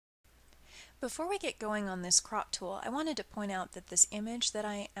Before we get going on this crop tool, I wanted to point out that this image that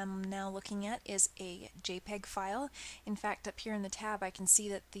I am now looking at is a JPEG file. In fact, up here in the tab I can see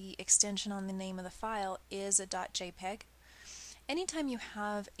that the extension on the name of the file is a .jpeg. Anytime you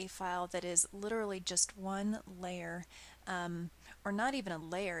have a file that is literally just one layer, or not even a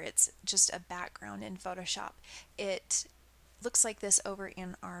layer, it's just a background in Photoshop, it looks like this over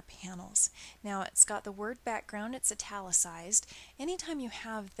in our panels. Now it's got the word background, it's italicized. Anytime you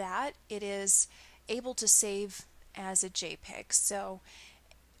have that, it is able to save as a JPEG. So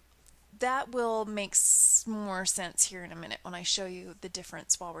that will make more sense here in a minute when I show you the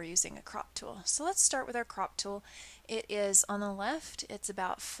difference while we're using a crop tool. So let's start with our crop tool. It is on the left, it's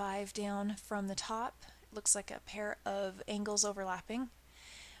about 5 down from the top. It looks like a pair of angles overlapping.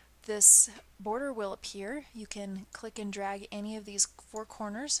 This border will appear. You can click and drag any of these 4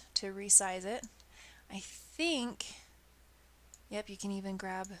 corners to resize it. I think, yep, you can even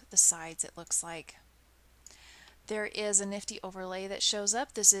grab the sides, it looks like. There is a nifty overlay that shows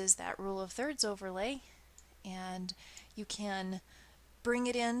up. This is that rule of thirds overlay, and you can bring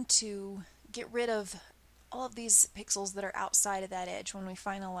it in to get rid of all of these pixels that are outside of that edge. When we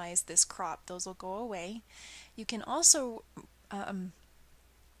finalize this crop, those will go away. You can also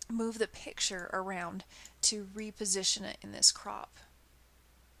move the picture around to reposition it in this crop.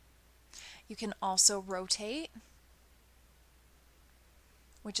 You can also rotate,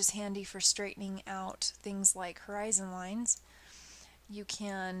 which is handy for straightening out things like horizon lines. You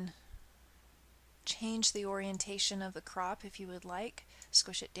can change the orientation of the crop if you would like.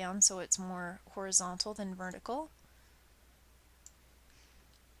 Squish it down so it's more horizontal than vertical.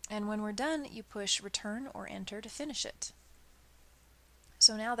 And when we're done, you push return or enter to finish it.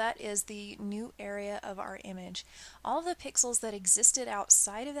 So now that is the new area of our image. All of the pixels that existed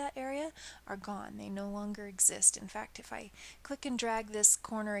outside of that area are gone. They no longer exist. In fact, if I click and drag this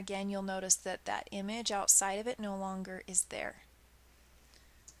corner again, you'll notice that that image outside of it no longer is there.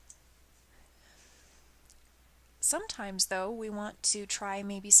 Sometimes, though, we want to try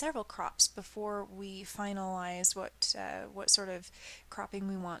maybe several crops before we finalize what sort of cropping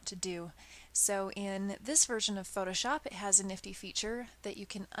we want to do. So in this version of Photoshop, it has a nifty feature that you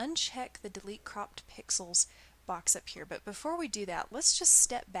can uncheck the Delete Cropped Pixels box up here. But before we do that, let's just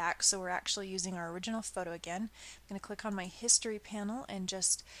step back so we're actually using our original photo again. I'm going to click on my History panel and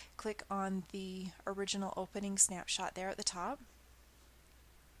just click on the original opening snapshot there at the top.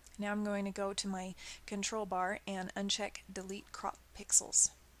 Now I'm going to go to my control bar and uncheck Delete Crop Pixels.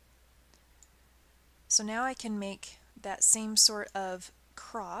 So now I can make that same sort of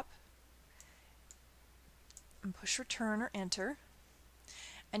crop and push return or enter.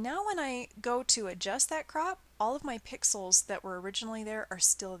 And now when I go to adjust that crop, all of my pixels that were originally there are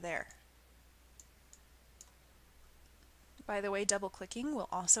still there. By the way, double clicking will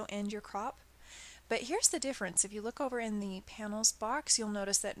also end your crop. But here's the difference. If you look over in the panels box, you'll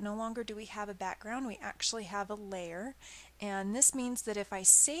notice that no longer do we have a background, we actually have a layer. And this means that if I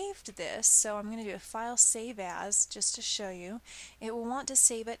saved this, so I'm going to do a file save as, just to show you, it will want to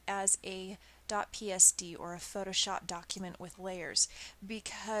save it as a .psd or a Photoshop document with layers,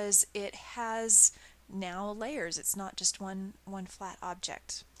 because it has now layers. It's not just one flat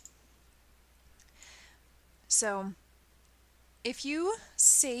object. So if you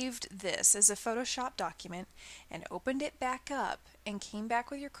saved this as a Photoshop document and opened it back up and came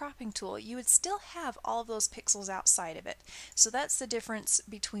back with your cropping tool, you would still have all of those pixels outside of it. So that's the difference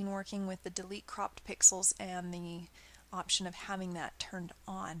between working with the delete cropped pixels and the option of having that turned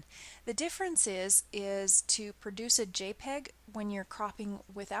on. The difference is to produce a JPEG when you're cropping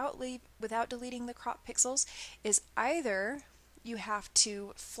without deleting the crop pixels is either you have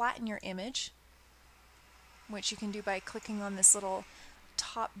to flatten your image, which you can do by clicking on this little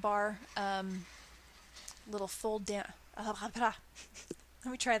top bar, little fold down.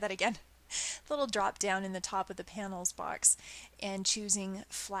 Let me try that again. Little drop down in the top of the panels box and choosing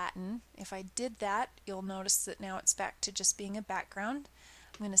flatten. If I did that, you'll notice that now it's back to just being a background.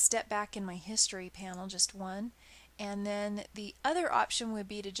 I'm going to step back in my history panel, just one, and then the other option would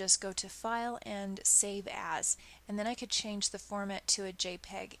be to just go to File and Save As, and then I could change the format to a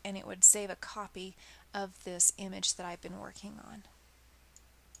JPEG and it would save a copy of this image that I've been working on.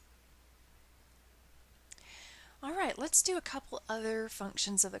 Alright, let's do a couple other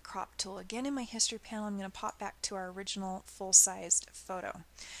functions of the crop tool. Again, in my history panel, I'm going to pop back to our original full-sized photo.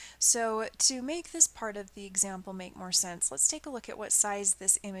 So to make this part of the example make more sense, let's take a look at what size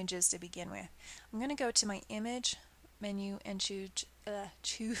this image is to begin with. I'm going to go to my image menu and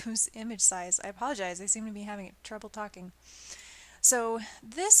choose image size. I apologize, I seem to be having trouble talking. So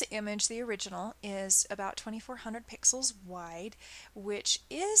this image, the original, is about 2400 pixels wide, which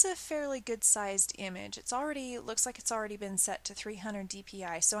is a fairly good sized image. It's already, looks like it's already been set to 300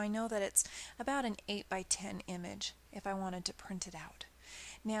 dpi, so I know that it's about an 8 by 10 image if I wanted to print it out.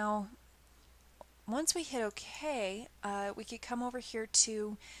 Now, once we hit OK, we could come over here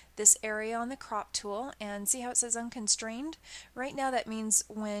to this area on the crop tool and see how it says unconstrained. Right now that means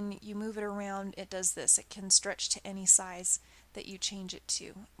when you move it around it does this. It can stretch to any size that you change it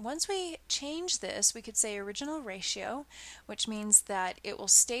to. Once we change this, we could say original ratio, which means that it will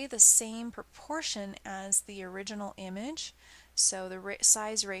stay the same proportion as the original image, so the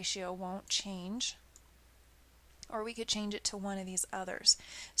size ratio won't change. Or we could change it to one of these others.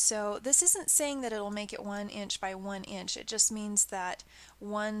 So this isn't saying that it'll make it 1 inch by 1 inch. It just means that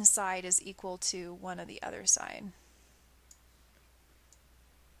one side is equal to one of the other side.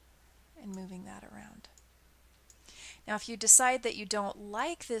 And moving that around. Now if you decide that you don't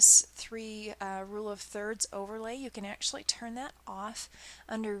like this 3 rule of thirds overlay, you can actually turn that off.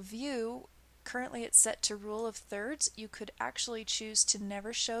 Under View, currently it's set to rule of thirds. You could actually choose to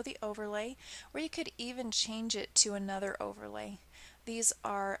never show the overlay, or you could even change it to another overlay. These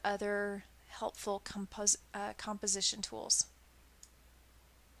are other helpful composition tools.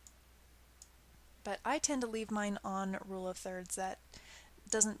 But I tend to leave mine on rule of thirds. That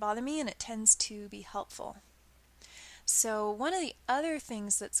doesn't bother me and it tends to be helpful. So one of the other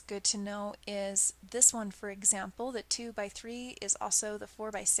things that's good to know is this one, for example, the 2 by 3 is also the 4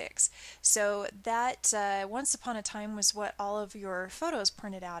 by 6. So that once upon a time was what all of your photos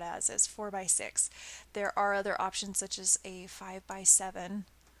printed out as 4 by 6. There are other options such as a 5 by 7.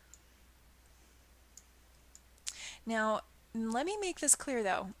 Now let me make this clear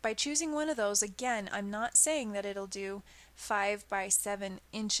though. By choosing one of those, again, I'm not saying that it'll do 5 by 7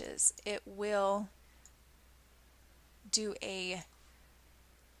 inches. It will do a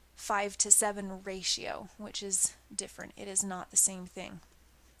 5:7 ratio, which is different. It is not the same thing.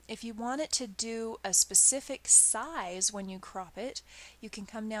 If you want it to do a specific size when you crop it, you can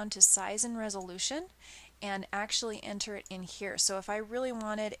come down to size and resolution and actually enter it in here. So if I really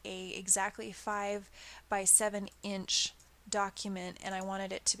wanted a exactly 5 by 7 inch document and I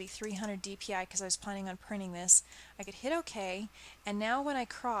wanted it to be 300 dpi because I was planning on printing this, I could hit OK, and now when I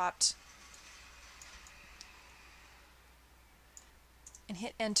cropped and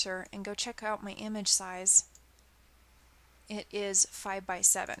hit enter and go check out my image size, it is 5 by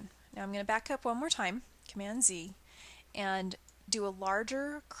 7. Now I'm going to back up one more time, Command Z, and do a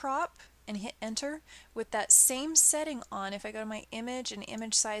larger crop and hit enter. With that same setting on, if I go to my image and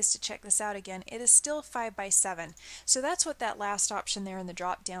image size to check this out again, it is still 5 by 7. So that's what that last option there in the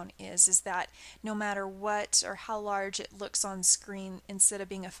drop down is that no matter what or how large it looks on screen, instead of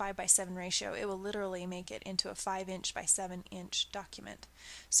being a 5 by 7 ratio, it will literally make it into a 5 inch by 7 inch document.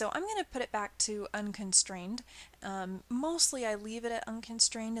 So I'm going to put it back to unconstrained. Mostly I leave it at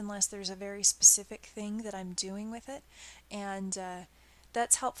unconstrained unless there's a very specific thing that I'm doing with it, and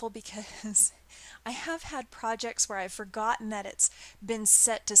that's helpful because I have had projects where I've forgotten that it's been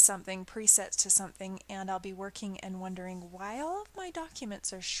set to something, presets to something, and I'll be working and wondering why all of my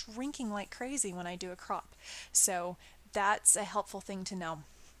documents are shrinking like crazy when I do a crop. So that's a helpful thing to know.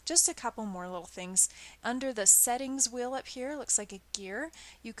 Just a couple more little things. Under the settings wheel up here, looks like a gear.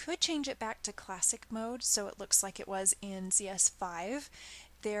 You could change it back to classic mode so it looks like it was in CS5.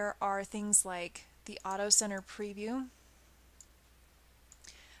 There are things like the auto center preview,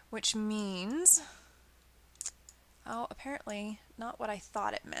 which means, oh, apparently not what I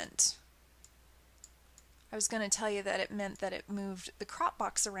thought it meant. I was going to tell you that it meant that it moved the crop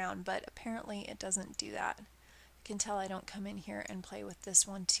box around, but apparently it doesn't do that. You can tell I don't come in here and play with this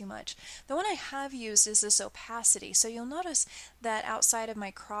one too much. The one I have used is this opacity. So you'll notice that outside of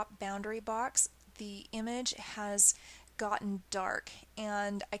my crop boundary box, the image has gotten dark,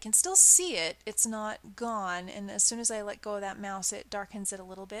 and I can still see it. It's not gone, and as soon as I let go of that mouse it darkens it a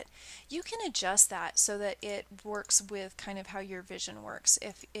little bit. You can adjust that so that it works with kind of how your vision works.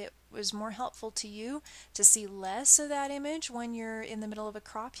 If it was more helpful to you to see less of that image when you're in the middle of a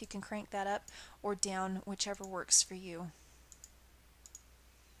crop, you can crank that up or down, whichever works for you.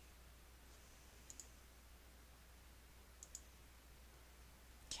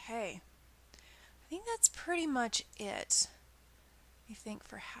 Okay, I think that's pretty much it. I think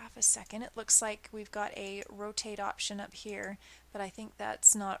for half a second. It looks like we've got a rotate option up here, but I think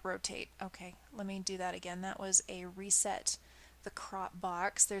that's not rotate. Okay, let me do that again. That was a reset the crop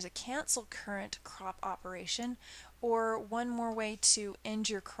box. There's a cancel current crop operation, or one more way to end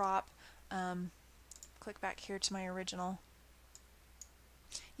your crop. Click back here to my original.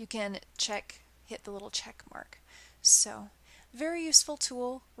 You can hit the little check mark. So Very useful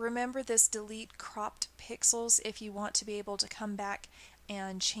tool. Remember this delete cropped pixels if you want to be able to come back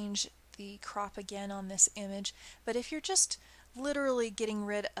and change the crop again on this image. But if you're just literally getting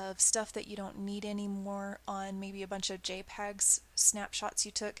rid of stuff that you don't need anymore on maybe a bunch of JPEGs, snapshots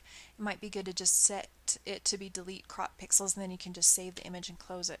you took, it might be good to just set it to be delete crop pixels, and then you can just save the image and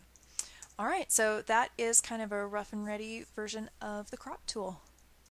close it. Alright, so that is kind of a rough and ready version of the crop tool.